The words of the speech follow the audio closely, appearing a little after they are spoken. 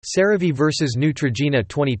Cerave vs Neutrogena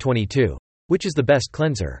 2022. Which is the best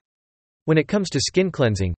cleanser? When it comes to skin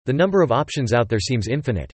cleansing, the number of options out there seems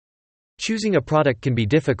infinite. Choosing a product can be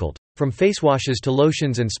difficult, from face washes to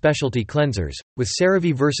lotions and specialty cleansers, with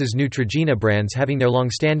Cerave vs Neutrogena brands having their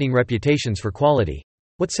long-standing reputations for quality.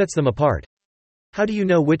 What sets them apart? How do you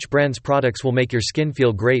know which brand's products will make your skin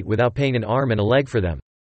feel great without paying an arm and a leg for them?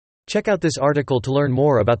 Check out this article to learn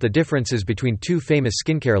more about the differences between two famous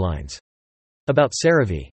skincare lines. About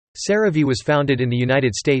Cerave. Cerave was founded in the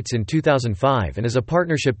United States in 2005 and is a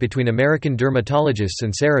partnership between American dermatologists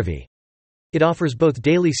and Cerave. It offers both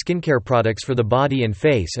daily skincare products for the body and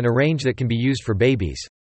face and a range that can be used for babies.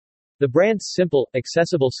 The brand's simple,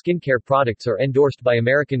 accessible skincare products are endorsed by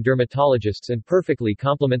American dermatologists and perfectly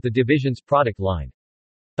complement the division's product line.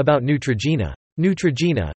 About Neutrogena.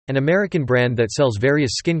 Neutrogena, an American brand that sells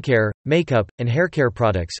various skincare, makeup, and haircare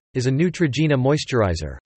products, is a Neutrogena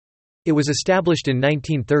moisturizer. It was established in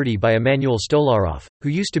 1930 by Emanuel Stolaroff, who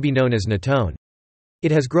used to be known as Natone.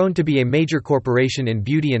 It has grown to be a major corporation in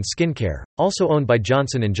beauty and skincare, also owned by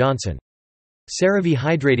Johnson & Johnson. Cerave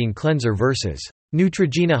Hydrating Cleanser vs.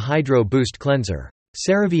 Neutrogena Hydro Boost Cleanser.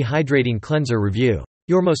 Cerave Hydrating Cleanser Review.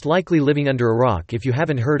 You're most likely living under a rock if you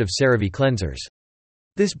haven't heard of Cerave cleansers.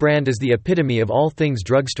 This brand is the epitome of all things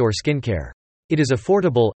drugstore skincare. It is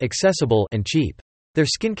affordable, accessible, and cheap. Their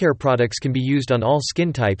skincare products can be used on all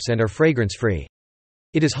skin types and are fragrance-free.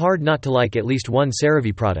 It is hard not to like at least one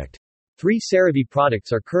Cerave product. 3 Cerave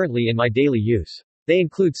products are currently in my daily use. They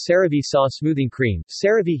include Cerave Saw Smoothing Cream,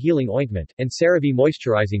 Cerave Healing Ointment, and Cerave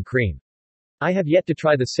Moisturizing Cream. I have yet to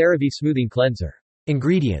try the Cerave Smoothing Cleanser.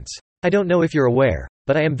 Ingredients. I don't know if you're aware,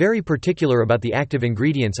 but I am very particular about the active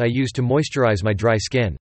ingredients I use to moisturize my dry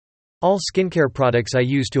skin. All skincare products I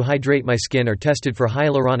use to hydrate my skin are tested for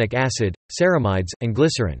hyaluronic acid, ceramides, and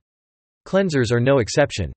glycerin. Cleansers are no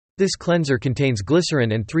exception. This cleanser contains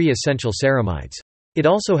glycerin and 3 essential ceramides. It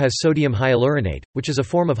also has sodium hyaluronate, which is a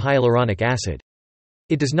form of hyaluronic acid.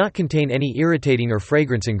 It does not contain any irritating or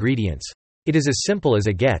fragrance ingredients. It is as simple as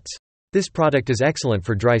it gets. This product is excellent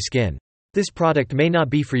for dry skin. This product may not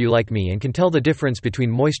be for you like me and can tell the difference between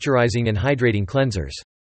moisturizing and hydrating cleansers.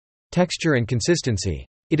 Texture and consistency.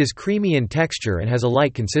 It is creamy in texture and has a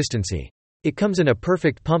light consistency. It comes in a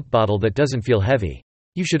perfect pump bottle that doesn't feel heavy.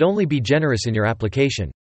 You should only be generous in your application.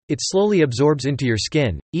 It slowly absorbs into your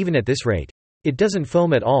skin, even at this rate. It doesn't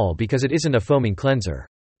foam at all because it isn't a foaming cleanser.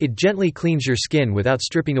 It gently cleans your skin without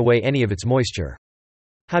stripping away any of its moisture.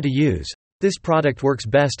 How to use. This product works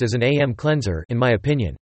best as an AM cleanser, in my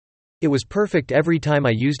opinion. It was perfect every time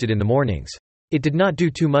I used it in the mornings. It did not do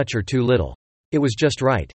too much or too little. It was just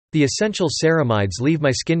right. The essential ceramides leave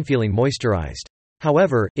my skin feeling moisturized.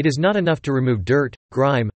 However, it is not enough to remove dirt,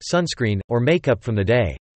 grime, sunscreen, or makeup from the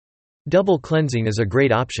day. Double cleansing is a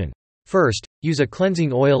great option. First, use a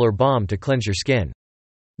cleansing oil or balm to cleanse your skin.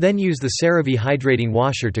 Then use the Cerave hydrating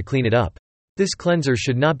washer to clean it up. This cleanser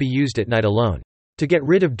should not be used at night alone. To get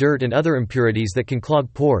rid of dirt and other impurities that can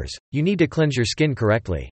clog pores, you need to cleanse your skin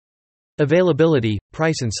correctly. Availability,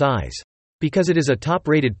 price and size. Because it is a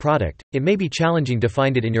top-rated product, it may be challenging to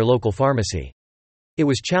find it in your local pharmacy. It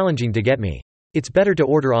was challenging to get me. It's better to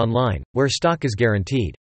order online, where stock is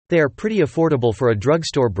guaranteed. They are pretty affordable for a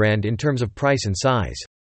drugstore brand in terms of price and size.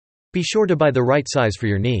 Be sure to buy the right size for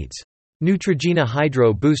your needs. Neutrogena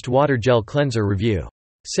Hydro Boost Water Gel Cleanser Review.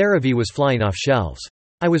 Cerave was flying off shelves.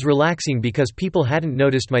 I was relaxing because people hadn't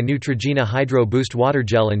noticed my Neutrogena Hydro Boost Water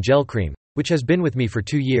Gel and Gel Cream, which has been with me for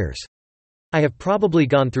 2 years. I have probably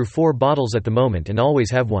gone through 4 bottles at the moment and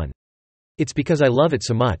always have one. It's because I love it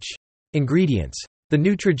so much. Ingredients. The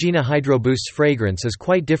Neutrogena Hydro Boost's fragrance is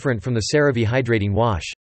quite different from the Cerave Hydrating Wash.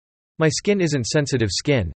 My skin isn't sensitive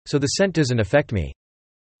skin, so the scent doesn't affect me.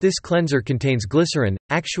 This cleanser contains glycerin,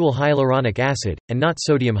 actual hyaluronic acid, and not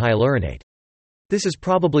sodium hyaluronate. This is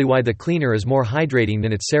probably why the cleaner is more hydrating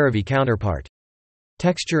than its Cerave counterpart.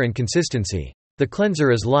 Texture and consistency. The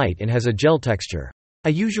cleanser is light and has a gel texture. I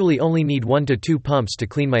usually only need 1 to 2 pumps to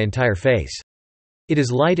clean my entire face. It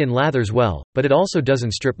is light and lathers well, but it also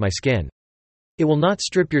doesn't strip my skin. It will not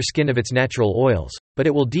strip your skin of its natural oils, but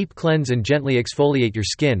it will deep cleanse and gently exfoliate your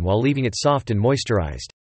skin while leaving it soft and moisturized.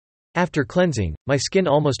 After cleansing, my skin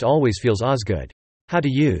almost always feels Osgood. How to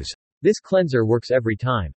use. This cleanser works every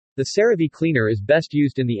time. The Cerave cleaner is best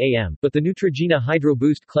used in the AM, but the Neutrogena Hydro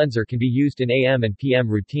Boost cleanser can be used in AM and PM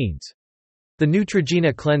routines. The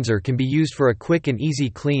Neutrogena cleanser can be used for a quick and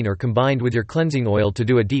easy clean or combined with your cleansing oil to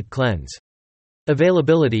do a deep cleanse.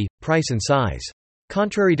 Availability, price and size.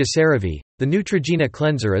 Contrary to Cerave, the Neutrogena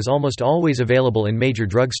cleanser is almost always available in major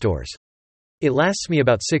drugstores. It lasts me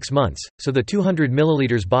about 6 months, so the 200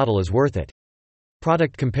 ml bottle is worth it.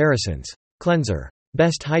 Product comparisons. Cleanser.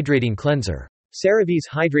 Best hydrating cleanser. Cerave's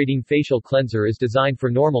Hydrating Facial Cleanser is designed for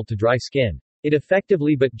normal to dry skin. It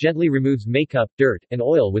effectively but gently removes makeup, dirt, and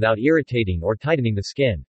oil without irritating or tightening the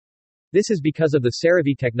skin. This is because of the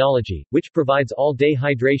Cerave technology, which provides all-day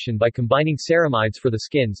hydration by combining ceramides for the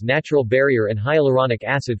skin's natural barrier and hyaluronic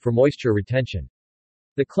acid for moisture retention.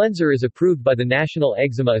 The cleanser is approved by the National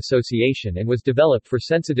Eczema Association and was developed for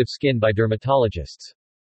sensitive skin by dermatologists.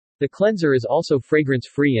 The cleanser is also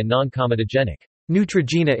fragrance-free and non-comedogenic.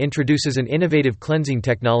 Neutrogena introduces an innovative cleansing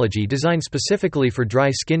technology designed specifically for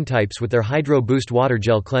dry skin types with their Hydro Boost Water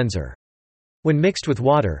Gel Cleanser. When mixed with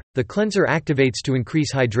water, the cleanser activates to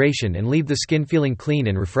increase hydration and leave the skin feeling clean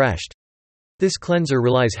and refreshed. This cleanser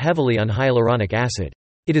relies heavily on hyaluronic acid.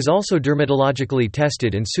 It is also dermatologically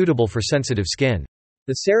tested and suitable for sensitive skin.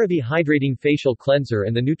 The Cerave Hydrating Facial Cleanser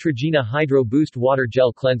and the Neutrogena Hydro Boost Water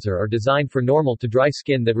Gel Cleanser are designed for normal to dry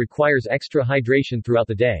skin that requires extra hydration throughout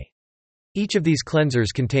the day. Each of these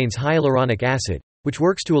cleansers contains hyaluronic acid, which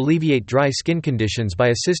works to alleviate dry skin conditions by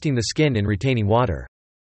assisting the skin in retaining water.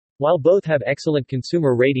 While both have excellent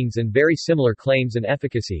consumer ratings and very similar claims and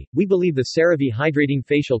efficacy, we believe the Cerave Hydrating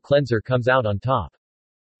Facial Cleanser comes out on top.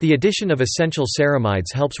 The addition of essential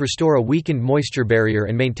ceramides helps restore a weakened moisture barrier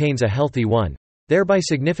and maintains a healthy one, thereby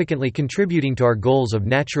significantly contributing to our goals of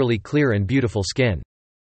naturally clear and beautiful skin.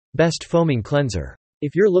 Best foaming cleanser.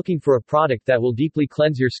 If you're looking for a product that will deeply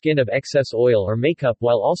cleanse your skin of excess oil or makeup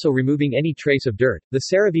while also removing any trace of dirt, the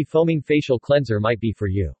Cerave Foaming Facial Cleanser might be for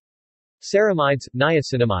you. Ceramides,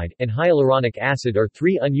 niacinamide, and hyaluronic acid are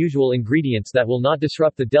three unusual ingredients that will not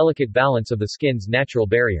disrupt the delicate balance of the skin's natural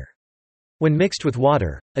barrier. When mixed with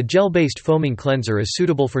water, a gel-based foaming cleanser is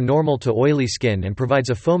suitable for normal to oily skin and provides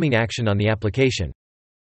a foaming action on the application.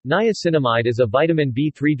 Niacinamide is a vitamin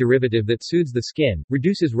B3 derivative that soothes the skin,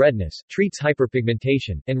 reduces redness, treats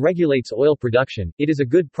hyperpigmentation, and regulates oil production. It is a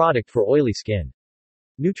good product for oily skin.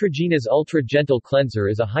 Neutrogena's Ultra Gentle Cleanser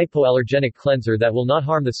is a hypoallergenic cleanser that will not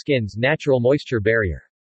harm the skin's natural moisture barrier.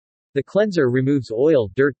 The cleanser removes oil,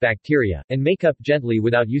 dirt, bacteria, and makeup gently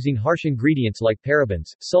without using harsh ingredients like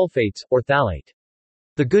parabens, sulfates, or phthalate.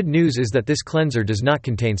 The good news is that this cleanser does not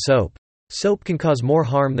contain soap. Soap can cause more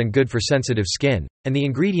harm than good for sensitive skin, and the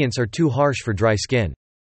ingredients are too harsh for dry skin.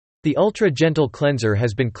 The Ultra Gentle Cleanser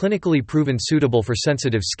has been clinically proven suitable for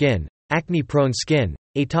sensitive skin, acne-prone skin,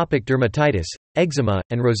 atopic dermatitis, eczema,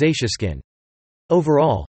 and rosacea skin.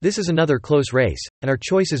 Overall, this is another close race, and our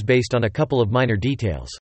choice is based on a couple of minor details.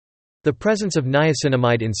 The presence of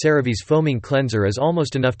niacinamide in Cerave's foaming cleanser is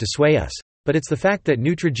almost enough to sway us, but it's the fact that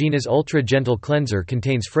Neutrogena's Ultra Gentle Cleanser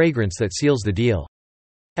contains fragrance that seals the deal.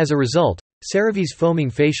 As a result, Cerave's foaming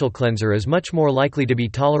facial cleanser is much more likely to be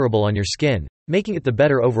tolerable on your skin, making it the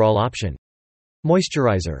better overall option.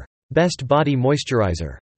 Moisturizer. Best body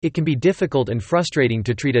moisturizer. It can be difficult and frustrating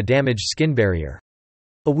to treat a damaged skin barrier.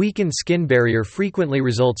 A weakened skin barrier frequently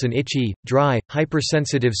results in itchy, dry,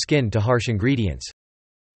 hypersensitive skin to harsh ingredients.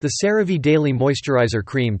 The Cerave Daily Moisturizer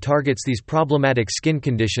Cream targets these problematic skin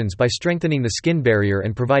conditions by strengthening the skin barrier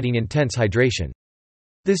and providing intense hydration.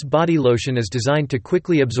 This body lotion is designed to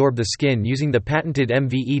quickly absorb the skin using the patented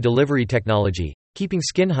MVE delivery technology, keeping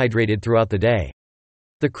skin hydrated throughout the day.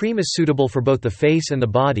 The cream is suitable for both the face and the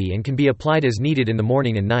body and can be applied as needed in the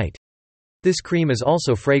morning and night. This cream is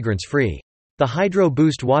also fragrance-free. The Hydro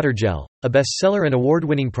Boost Water Gel, a bestseller and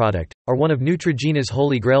award-winning product, are one of Neutrogena's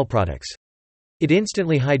holy grail products. It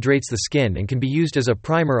instantly hydrates the skin and can be used as a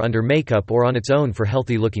primer under makeup or on its own for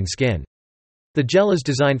healthy-looking skin. The gel is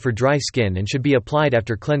designed for dry skin and should be applied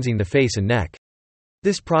after cleansing the face and neck.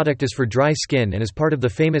 This product is for dry skin and is part of the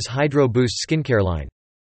famous Hydro Boost skincare line.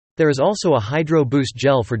 There is also a Hydro Boost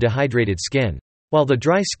gel for dehydrated skin. While the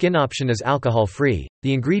dry skin option is alcohol-free,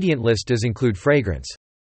 the ingredient list does include fragrance.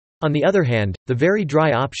 On the other hand, the very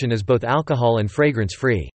dry option is both alcohol and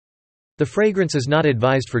fragrance-free. The fragrance is not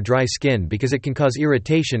advised for dry skin because it can cause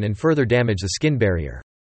irritation and further damage the skin barrier.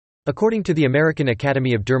 According to the American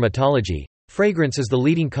Academy of Dermatology, fragrance is the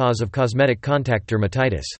leading cause of cosmetic contact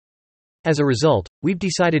dermatitis. As a result, we've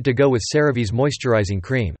decided to go with Cerave's moisturizing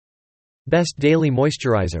cream. Best daily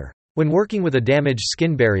moisturizer. When working with a damaged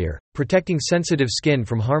skin barrier, protecting sensitive skin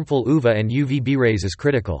from harmful UVA and UVB rays is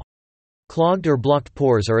critical. Clogged or blocked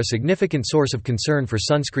pores are a significant source of concern for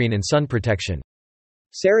sunscreen and sun protection.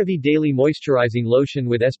 Cerave Daily Moisturizing Lotion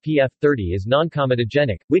with SPF 30 is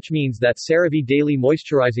non-comedogenic, which means that Cerave Daily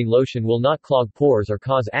Moisturizing Lotion will not clog pores or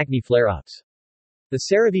cause acne flare-ups. The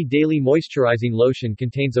Cerave Daily Moisturizing Lotion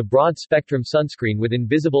contains a broad-spectrum sunscreen with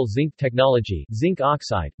invisible zinc technology, zinc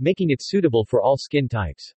oxide, making it suitable for all skin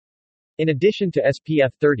types. In addition to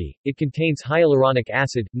SPF 30, it contains hyaluronic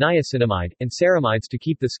acid, niacinamide, and ceramides to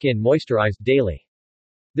keep the skin moisturized daily.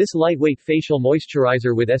 This lightweight facial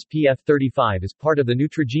moisturizer with SPF 35 is part of the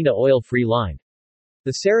Neutrogena oil-free line.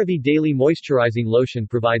 The Cerave Daily Moisturizing Lotion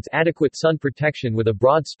provides adequate sun protection with a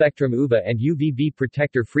broad-spectrum UVA and UVB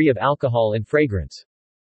protector free of alcohol and fragrance.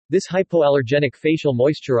 This hypoallergenic facial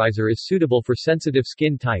moisturizer is suitable for sensitive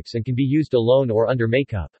skin types and can be used alone or under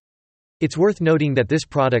makeup. It's worth noting that this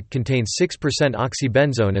product contains 6%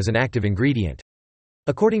 oxybenzone as an active ingredient.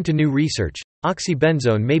 According to new research,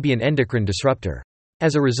 oxybenzone may be an endocrine disruptor.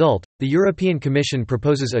 As a result, the European Commission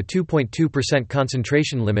proposes a 2.2%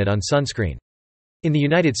 concentration limit on sunscreen. In the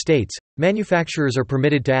United States, manufacturers are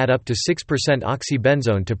permitted to add up to 6%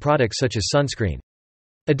 oxybenzone to products such as sunscreen.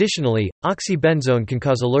 Additionally, oxybenzone can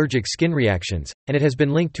cause allergic skin reactions, and it has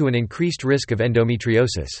been linked to an increased risk of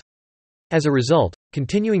endometriosis. As a result,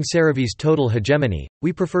 continuing Cerave's total hegemony,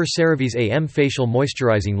 we prefer Cerave's AM Facial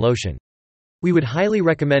Moisturizing Lotion. We would highly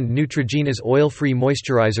recommend Neutrogena's oil-free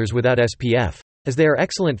moisturizers without SPF, as they are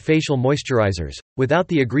excellent facial moisturizers, without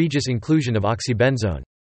the egregious inclusion of oxybenzone.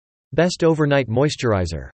 Best Overnight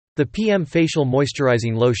Moisturizer. The PM Facial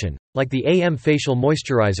Moisturizing Lotion, like the AM Facial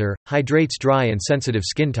Moisturizer, hydrates dry and sensitive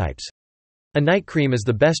skin types. A night cream is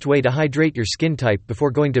the best way to hydrate your skin type before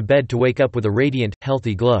going to bed to wake up with a radiant,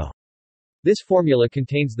 healthy glow. This formula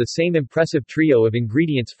contains the same impressive trio of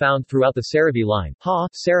ingredients found throughout the Cerave line: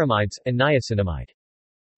 ceramides, and niacinamide.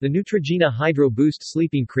 The Neutrogena Hydro Boost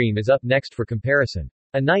Sleeping Cream is up next for comparison.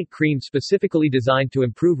 A night cream specifically designed to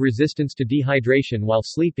improve resistance to dehydration while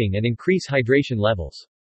sleeping and increase hydration levels.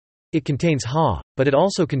 It contains HA, but it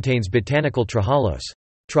also contains botanical trehalose.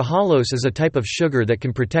 Trehalose is a type of sugar that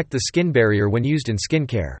can protect the skin barrier when used in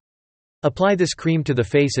skincare. Apply this cream to the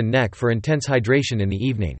face and neck for intense hydration in the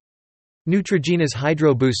evening. Neutrogena's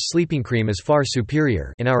Hydro Boost Sleeping Cream is far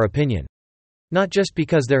superior, in our opinion. Not just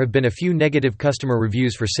because there have been a few negative customer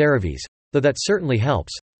reviews for Cerave's, though that certainly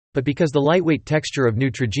helps, but because the lightweight texture of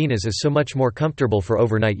Neutrogena's is so much more comfortable for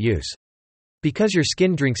overnight use. Because your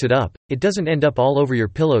skin drinks it up, it doesn't end up all over your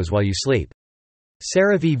pillows while you sleep.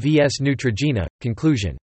 Cerave vs Neutrogena.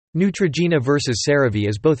 Conclusion. Neutrogena vs Cerave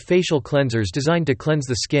is both facial cleansers designed to cleanse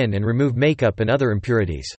the skin and remove makeup and other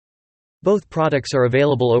impurities. Both products are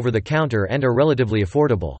available over the counter and are relatively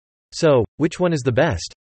affordable. So, which one is the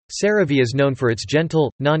best? Cerave is known for its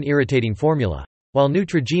gentle, non-irritating formula, while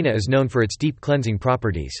Neutrogena is known for its deep cleansing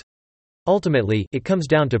properties. Ultimately, it comes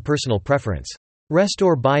down to personal preference.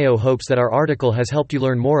 Restore Bio hopes that our article has helped you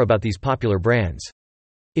learn more about these popular brands.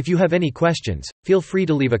 If you have any questions, feel free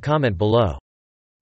to leave a comment below.